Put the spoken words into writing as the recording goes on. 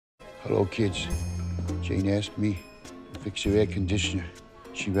Hello, kids. Jane asked me to fix her air conditioner.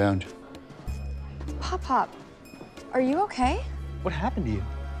 She round. Pop, are you okay? What happened to you?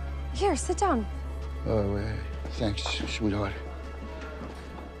 Here, sit down. Oh, thanks, sweetheart.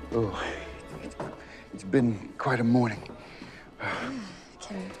 Oh, it's been quite a morning. I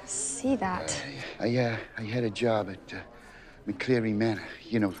can see that. I had a job at McCleary Manor.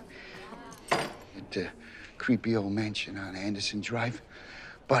 You know, at the creepy old mansion on Anderson Drive.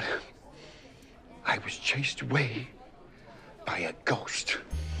 But I was chased away by a ghost.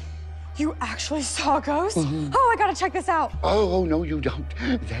 You actually saw a ghost? Oh, I gotta check this out. Oh, no, you don't.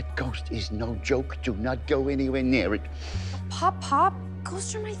 That ghost is no joke. Do not go anywhere near it. Pop,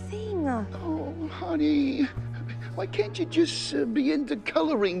 ghosts are my thing. Oh, honey, why can't you just be into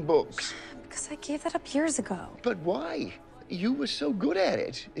coloring books? Because I gave that up years ago. But why? You were so good at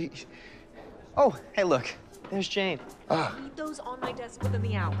it. Oh, hey, look. There's Jane. Leave those on my desk within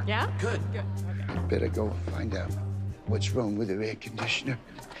the hour, yeah? Good. Okay. Better go find out what's wrong with her air conditioner.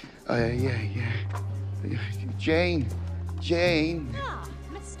 Yeah. Jane. Ah,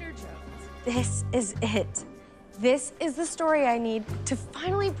 Mr. Jones. This is it. This is the story I need to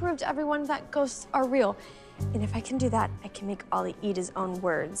finally prove to everyone that ghosts are real. And if I can do that, I can make Ollie eat his own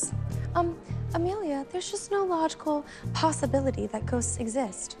words. Amelia, there's just no logical possibility that ghosts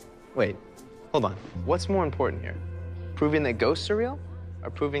exist. Wait, hold on. What's more important here? Proving that ghosts are real or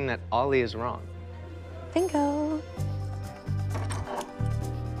proving that Ollie is wrong? Bingo.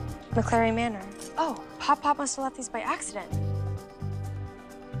 McCleary Manor. Oh, Pop must have left these by accident.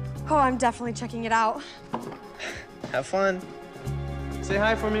 Oh, I'm definitely checking it out. Have fun. Say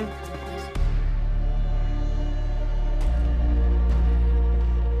hi for me.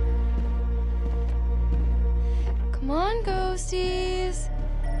 Come on, ghosties.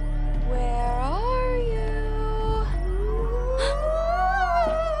 Where are you?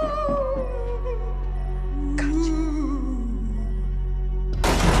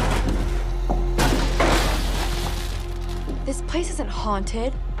 This place isn't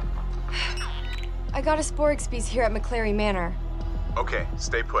haunted. I got a spore species here at McCleary Manor. Okay,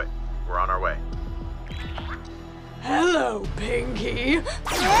 stay put. We're on our way. Hello, Pinky.